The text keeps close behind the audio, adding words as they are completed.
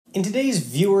In today's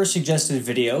viewer-suggested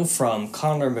video from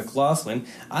Connor McLaughlin,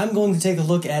 I'm going to take a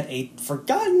look at a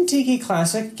forgotten tiki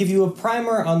classic, give you a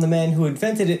primer on the man who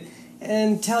invented it,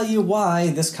 and tell you why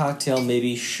this cocktail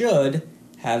maybe should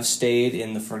have stayed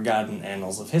in the forgotten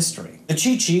annals of history. The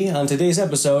Tiki on today's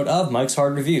episode of Mike's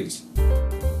Hard Reviews.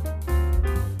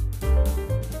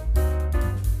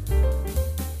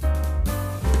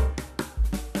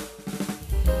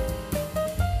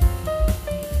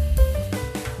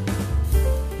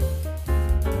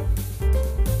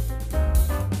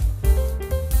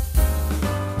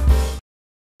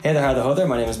 Hey there, hi there, ho there,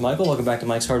 my name is Michael, welcome back to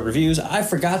Mike's Hard Reviews. I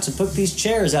forgot to put these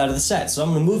chairs out of the set, so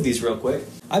I'm gonna move these real quick.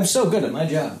 I'm so good at my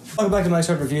job. Welcome back to Mike's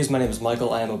Hard Reviews, my name is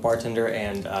Michael, I am a bartender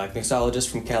and mixologist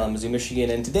from Kalamazoo, Michigan,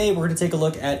 and today we're gonna take a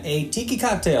look at a tiki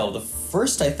cocktail, the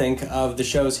first, I think, of the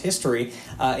show's history,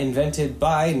 invented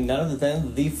by none other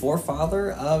than the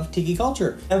forefather of tiki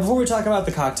culture. And before we talk about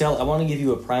the cocktail, I want to give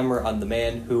you a primer on the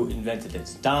man who invented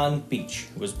it, Donn Beach,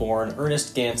 who was born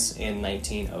Ernest Gantz in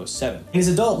 1907. In his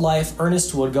adult life,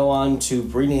 Ernest would go on to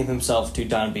rename himself to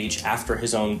Donn Beach after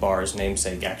his own bar's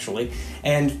namesake, actually,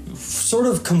 and sort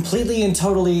of completely and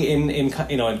totally in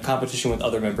competition with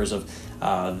other members of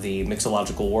the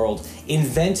mixological world,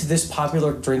 invent this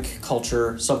popular drink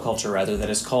culture, subculture rather,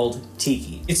 that is called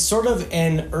Tiki. It's sort of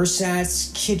an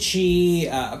ersatz, kitschy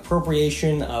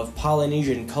appropriation of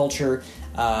Polynesian culture,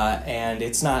 and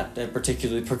it's not a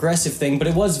particularly progressive thing, but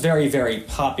it was very, very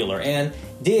popular and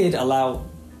did allow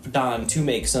Donn to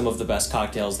make some of the best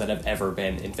cocktails that have ever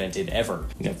been invented ever.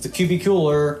 You know, the QB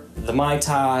Cooler, the Mai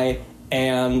Tai,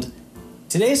 and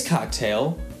today's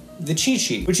cocktail, the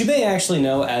Tiki, which you may actually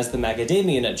know as the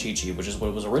macadamia nut Tiki, which is what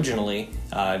it was originally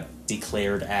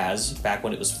declared as back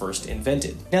when it was first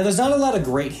invented. Now, there's not a lot of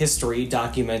great history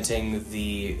documenting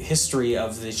the history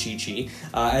of the Tiki.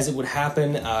 As it would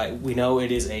happen, we know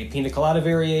it is a pina colada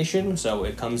variation, so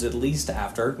it comes at least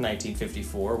after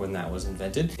 1954 when that was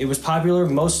invented. It was popular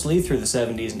mostly through the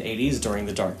 70s and 80s during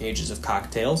the dark ages of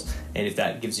cocktails, and if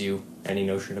that gives you any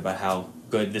notion about how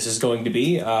good this is going to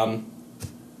be,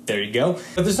 there you go.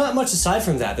 But there's not much aside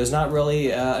from that. There's not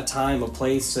really a time, a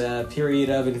place, a period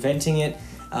of inventing it,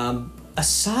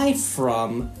 aside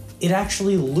from it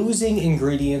actually losing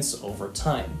ingredients over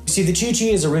time. You see, the Tiki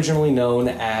is originally known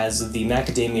as the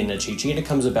macadamia nut Tiki, and it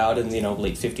comes about in the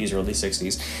late 50s, early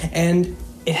 60s, and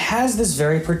it has this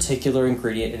very particular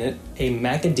ingredient in it, a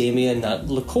macadamia nut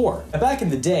liqueur. Now, back in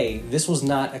the day, this was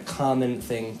not a common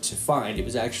thing to find. It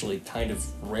was actually kind of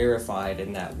rarefied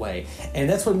in that way. And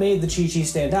that's what made the Tiki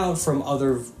stand out from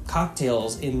other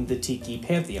cocktails in the Tiki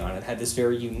pantheon. It had this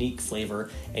very unique flavor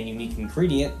and unique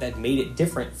ingredient that made it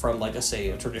different from, like,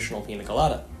 say, a traditional pina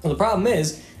colada. Well, the problem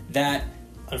is that,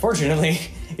 unfortunately,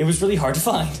 it was really hard to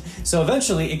find. So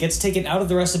eventually, it gets taken out of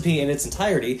the recipe in its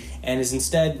entirety and is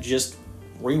instead just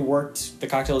reworked. The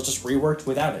cocktail is just reworked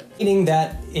without it, meaning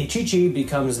that a Tiki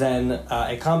becomes then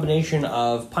a combination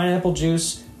of pineapple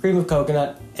juice, cream of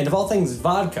coconut, and of all things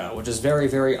vodka, which is very,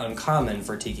 very uncommon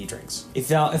for tiki drinks. If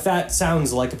that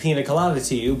sounds like a pina colada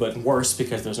to you, but worse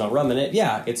because there's no rum in it,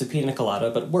 yeah, it's a pina colada,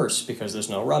 but worse because there's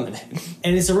no rum in it.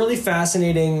 And it's a really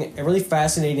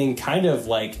fascinating kind of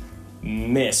like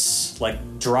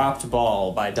dropped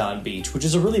ball by Donn Beach, which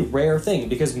is a really rare thing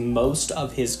because most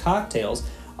of his cocktails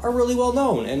are really well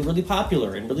known and really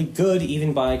popular and really good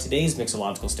even by today's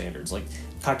mixological standards. Like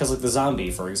cocktails like the Zombie,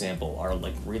 for example, are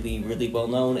like really, really well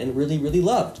known and really, really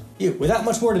loved. Without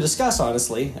much more to discuss,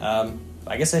 honestly,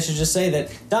 I guess I should just say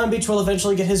that Donn Beach will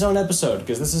eventually get his own episode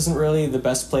because this isn't really the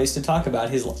best place to talk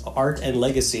about his art and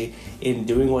legacy in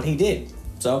doing what he did.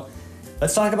 So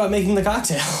let's talk about making the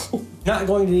cocktail. Not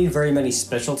going to need very many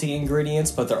specialty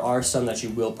ingredients, but there are some that you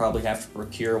will probably have to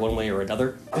procure one way or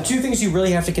another. The two things you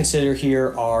really have to consider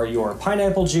here are your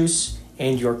pineapple juice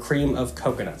and your cream of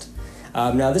coconut.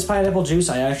 Now, this pineapple juice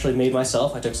I actually made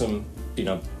myself. I took some,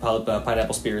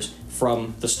 pineapple spears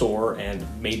from the store and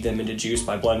made them into juice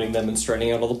by blending them and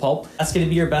straining out all the pulp. That's going to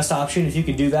be your best option. If you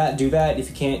can do that, do that. If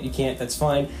you can't, you can't. That's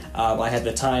fine. I had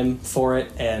the time for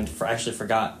it and actually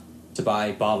forgot to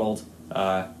buy bottled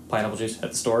pineapple juice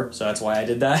at the store, so that's why I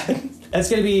did that. That's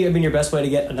gonna be, your best way to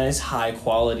get a nice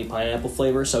high-quality pineapple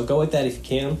flavor, so go with that if you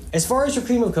can. As far as your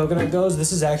cream of coconut goes,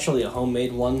 this is actually a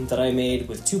homemade one that I made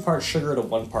with 2 parts sugar to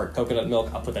 1 part coconut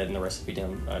milk. I'll put that in the recipe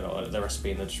the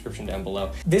recipe in the description down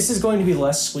below. This is going to be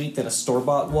less sweet than a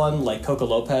store-bought one like Coca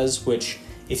Lopez, which,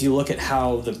 if you look at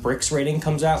how the Brix rating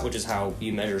comes out, which is how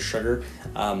you measure sugar,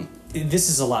 this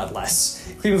is a lot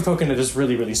less. Cream of coconut is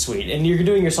really, really sweet, and you're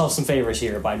doing yourself some favors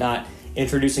here by not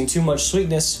introducing too much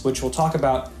sweetness, which we'll talk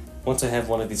about once I have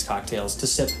one of these cocktails to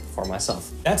sip for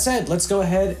myself. That said, let's go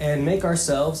ahead and make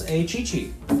ourselves a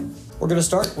Tiki. We're gonna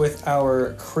start with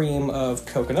our cream of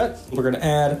coconut. We're gonna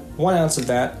add 1 ounce of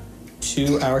that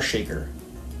to our shaker.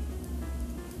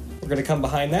 We're gonna come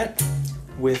behind that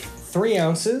with 3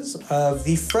 ounces of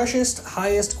the freshest,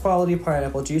 highest quality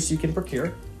pineapple juice you can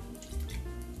procure.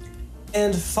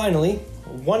 And finally,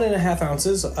 1.5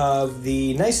 ounces of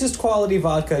the nicest quality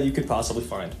vodka you could possibly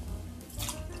find.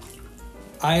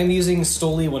 I am using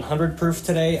Stoli 100 proof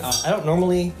today. I don't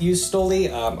normally use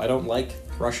Stoli. I don't like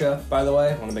Russia, by the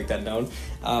way. I want to make that known.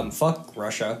 Fuck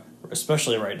Russia,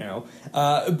 especially right now.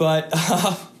 But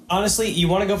honestly, you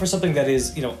want to go for something that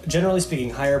is, generally speaking,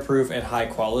 higher proof and high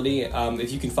quality.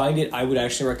 If you can find it, I would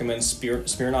actually recommend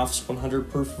Smirnoff's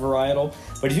 100 proof varietal.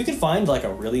 But if you can find like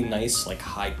a really nice, like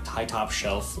high top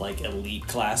shelf, like elite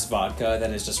class vodka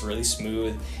that is just really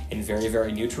smooth and very,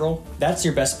 very neutral, that's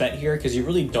your best bet here, because you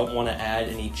really don't want to add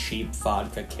any cheap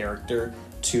vodka character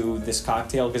to this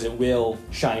cocktail, because it will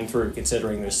shine through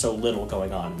considering there's so little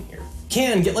going on in here.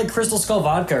 Get like Crystal Skull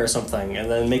vodka or something, and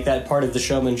then make that part of the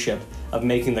showmanship of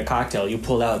making the cocktail. You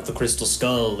pull out the Crystal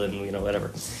Skull and,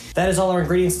 whatever. That is all our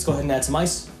ingredients. Let's go ahead and add some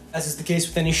ice. As is the case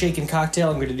with any shaken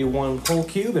cocktail, I'm going to do 1 whole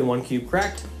cube and 1 cube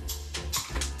cracked.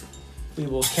 We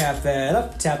will cap that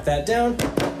up, tap that down,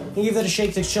 and give that a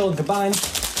shake to chill and combine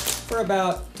for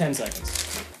about 10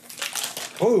 seconds.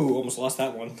 Oh, almost lost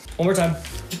that one. One more time.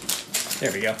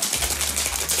 There we go.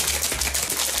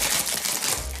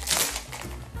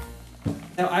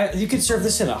 Now, you could serve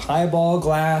this in a highball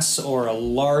glass or a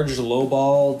large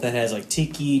lowball that has like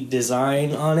Tiki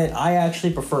design on it. I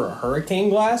actually prefer a hurricane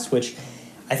glass, which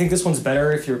I think this one's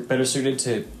better if you're better suited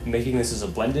to making this as a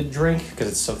blended drink because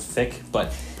it's so thick,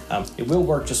 but it will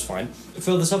work just fine.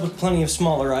 Fill this up with plenty of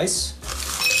smaller ice.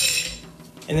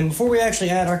 And then before we actually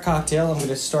add our cocktail, I'm going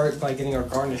to start by getting our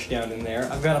garnish down in there.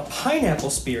 I've got a pineapple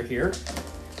spear here,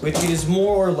 which is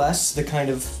more or less the kind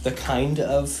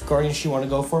of garnish you want to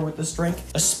go for with this drink.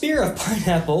 A spear of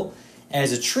pineapple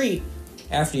as a treat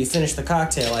after you finish the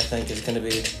cocktail, I think, is going to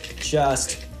be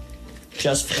just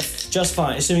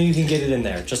fine. Assuming you can get it in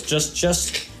there,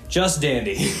 just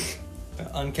dandy.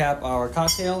 Uncap our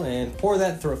cocktail and pour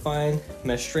that through a fine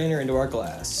mesh strainer into our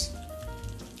glass.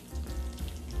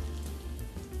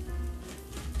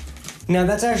 Now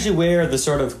that's actually where the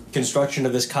sort of construction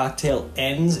of this cocktail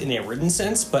ends in a written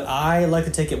sense, but I like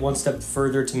to take it one step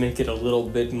further to make it a little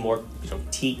bit more,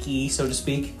 tiki, so to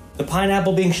speak. The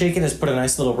pineapple being shaken has put a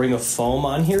nice little ring of foam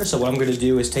on here, so what I'm going to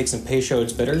do is take some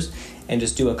peychaud's bitters and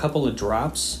just do a couple of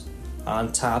drops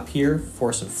on top here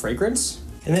for some fragrance.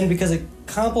 And then because it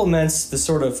complements the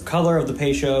sort of color of the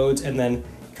peychaud's and then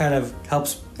kind of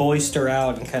helps bolster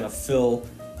out and kind of fill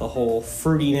the whole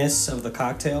fruitiness of the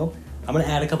cocktail, I'm going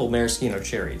to add a couple maraschino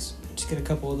cherries. Just get a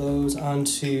couple of those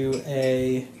onto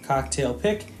a cocktail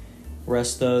pick,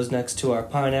 rest those next to our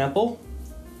pineapple,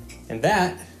 and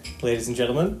that, ladies and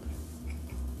gentlemen,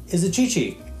 is a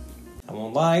chichi. I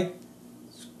won't lie,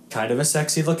 it's kind of a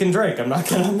sexy looking drink. I'm not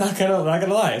gonna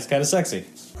lie, it's kind of sexy.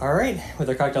 All right, with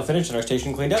our cocktail finished and our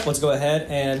station cleaned up, let's go ahead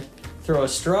and throw a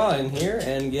straw in here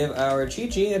and give our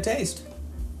chichi a taste.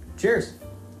 Cheers.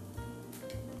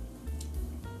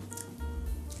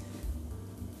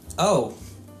 Oh.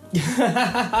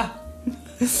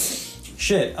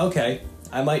 Shit, okay.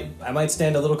 I might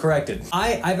stand a little corrected.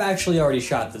 I've actually already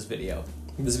shot this video.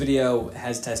 This video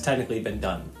has technically been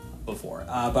done before,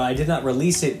 but I did not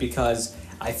release it because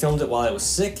I filmed it while I was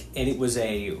sick, and it was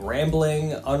a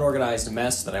rambling, unorganized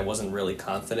mess that I wasn't really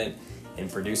confident in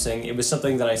producing. It was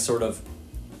something that I sort of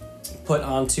put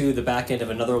onto the back end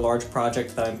of another large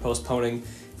project that I'm postponing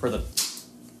for the...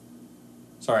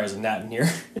 Sorry, there's a gnat in here.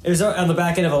 It was on the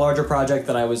back end of a larger project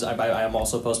that I am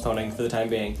also postponing for the time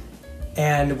being.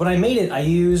 And when I made it, I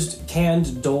used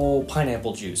canned Dole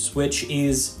pineapple juice, which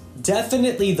is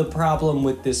definitely the problem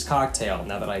with this cocktail,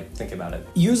 now that I think about it.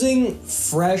 Using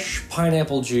fresh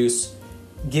pineapple juice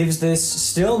gives this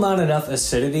still not enough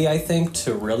acidity, I think,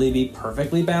 to really be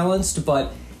perfectly balanced,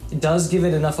 but it does give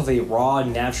it enough of a raw,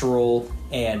 natural,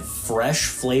 and fresh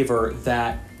flavor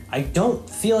that I don't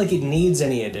feel like it needs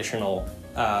any additional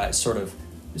sort of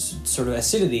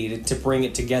acidity to bring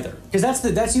it together. Because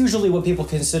that's usually what people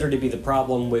consider to be the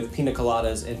problem with pina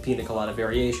coladas and pina colada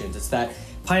variations. It's that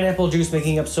pineapple juice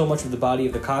making up so much of the body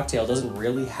of the cocktail doesn't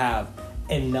really have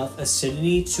enough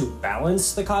acidity to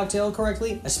balance the cocktail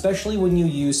correctly, especially when you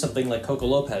use something like Coco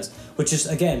Lopez, which is,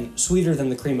 again, sweeter than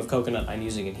the cream of coconut I'm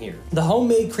using in here. The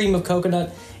homemade cream of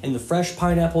coconut and the fresh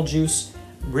pineapple juice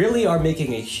really are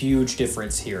making a huge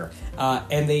difference here.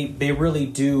 And they really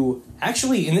do,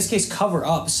 actually, in this case, cover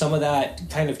up some of that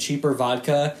kind of cheaper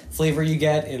vodka flavor you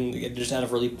get just out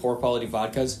of really poor quality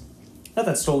vodkas. not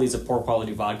that Stoli's a poor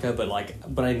quality vodka, but like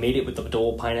when I made it with the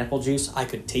Dole pineapple juice, I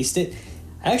could taste it.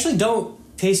 I actually don't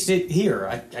taste it here.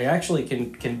 I actually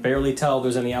can barely tell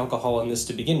there's any alcohol in this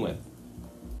to begin with.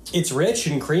 It's rich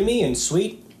and creamy and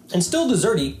sweet and still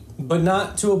desserty, but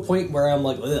not to a point where I'm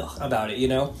like, ugh, about it, you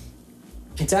know?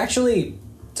 It's actually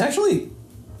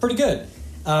pretty good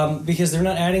because they're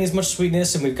not adding as much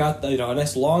sweetness, and we've got, you know, a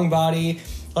nice long body,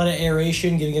 a lot of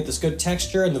aeration, giving it this good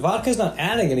texture, and the vodka's not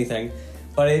adding anything,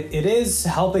 but it is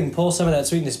helping pull some of that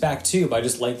sweetness back too by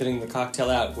just lengthening the cocktail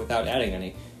out without adding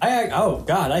any. Oh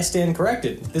god, I stand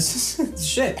corrected. This is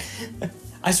shit.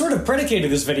 I sort of predicated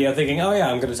this video thinking, oh yeah,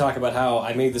 I'm going to talk about how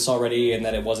I made this already and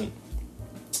that it wasn't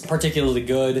particularly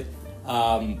good,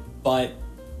 but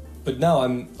no,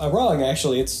 I'm wrong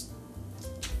actually. It's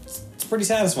pretty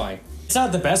satisfying. It's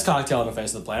not the best cocktail on the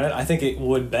face of the planet. I think it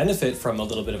would benefit from a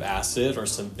little bit of acid or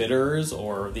some bitters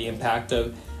or the impact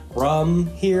of rum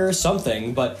here,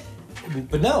 something, but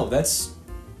no, that's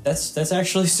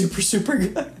actually super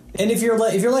good. And if you're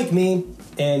like me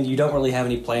and you don't really have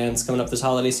any plans coming up this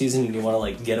holiday season and you want to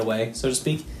like get away, so to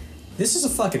speak, this is a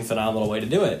fucking phenomenal way to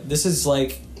do it. This is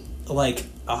like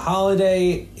a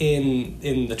holiday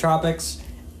in the tropics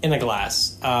in a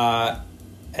glass,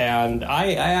 and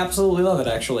I absolutely love it.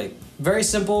 Actually, very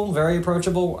simple, very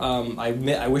approachable.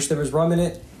 I wish there was rum in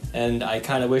it, and I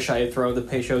kind of wish I had thrown the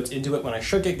peychauds into it when I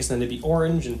shook it, because then it'd be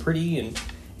orange and pretty and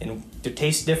to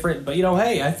taste different. But you know,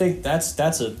 hey, I think that's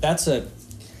a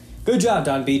good job,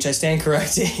 Donn Beach. I stand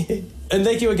corrected. And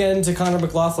thank you again to Connor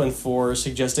McLaughlin for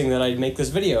suggesting that I make this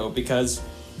video, because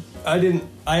I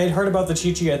had heard about the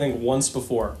Tiki, I think, once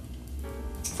before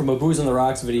from a Booze on the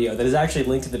Rocks video that is actually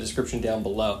linked in the description down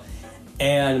below.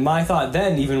 And my thought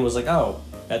then even was like, oh,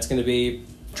 that's going to be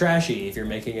trashy if you're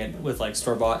making it with like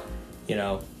store-bought, you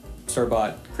know,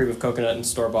 store-bought cream of coconut and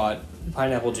store-bought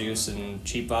pineapple juice and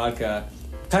cheap vodka.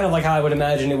 Kind of like how I would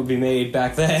imagine it would be made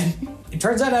back then. It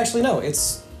turns out actually no,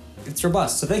 it's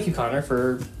robust. So thank you, Connor,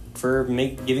 for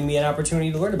giving me an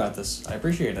opportunity to learn about this. I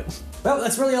appreciate it. Well,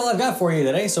 that's really all I've got for you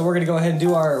today, so we're going to go ahead and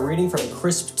do our reading from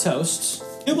Crisp Toast.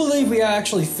 I do believe we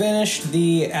actually finished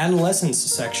the adolescence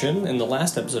section in the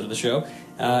last episode of the show,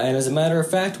 and as a matter of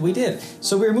fact, we did.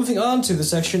 So we're moving on to the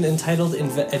section entitled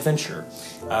Adventure,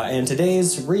 and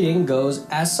today's reading goes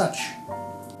as such.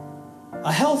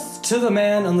 A health to the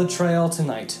man on the trail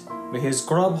tonight. May his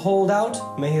grub hold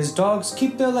out, may his dogs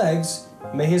keep their legs,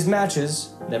 may his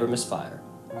matches never misfire.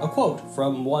 A quote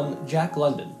from one Jack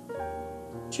London.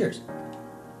 Cheers.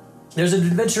 There's an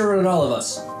adventurer in all of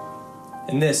us.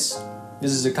 And this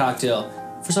is a cocktail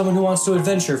for someone who wants to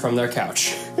adventure from their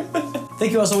couch.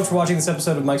 Thank you all so much for watching this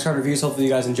episode of Mike's Hard Reviews. Hopefully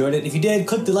you guys enjoyed it. If you did,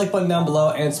 click the like button down below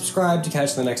and subscribe to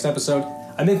catch the next episode.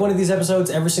 I make one of these episodes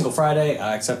every single Friday,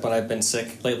 except when I've been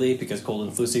sick lately, because cold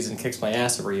and flu season kicks my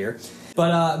ass every year.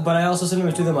 But I also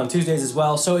sometimes do them on Tuesdays as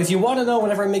well. So if you want to know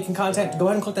whenever I'm making content, go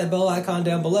ahead and click that bell icon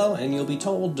down below, and you'll be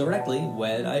told directly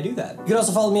when I do that. You can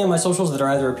also follow me on my socials that are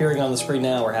either appearing on the screen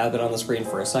now or have been on the screen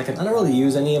for a second. I don't really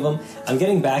use any of them. I'm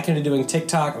getting back into doing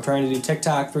TikTok. I'm trying to do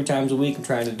TikTok 3 times a week. I'm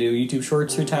trying to do YouTube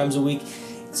Shorts 3 times a week.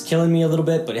 It's killing me a little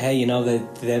bit, but hey, you know,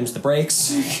 them's the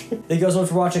breaks. Thank you guys so much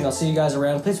for watching. I'll see you guys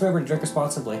around. Please remember to drink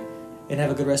responsibly, and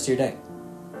have a good rest of your day.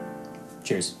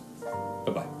 Cheers.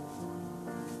 Bye-bye.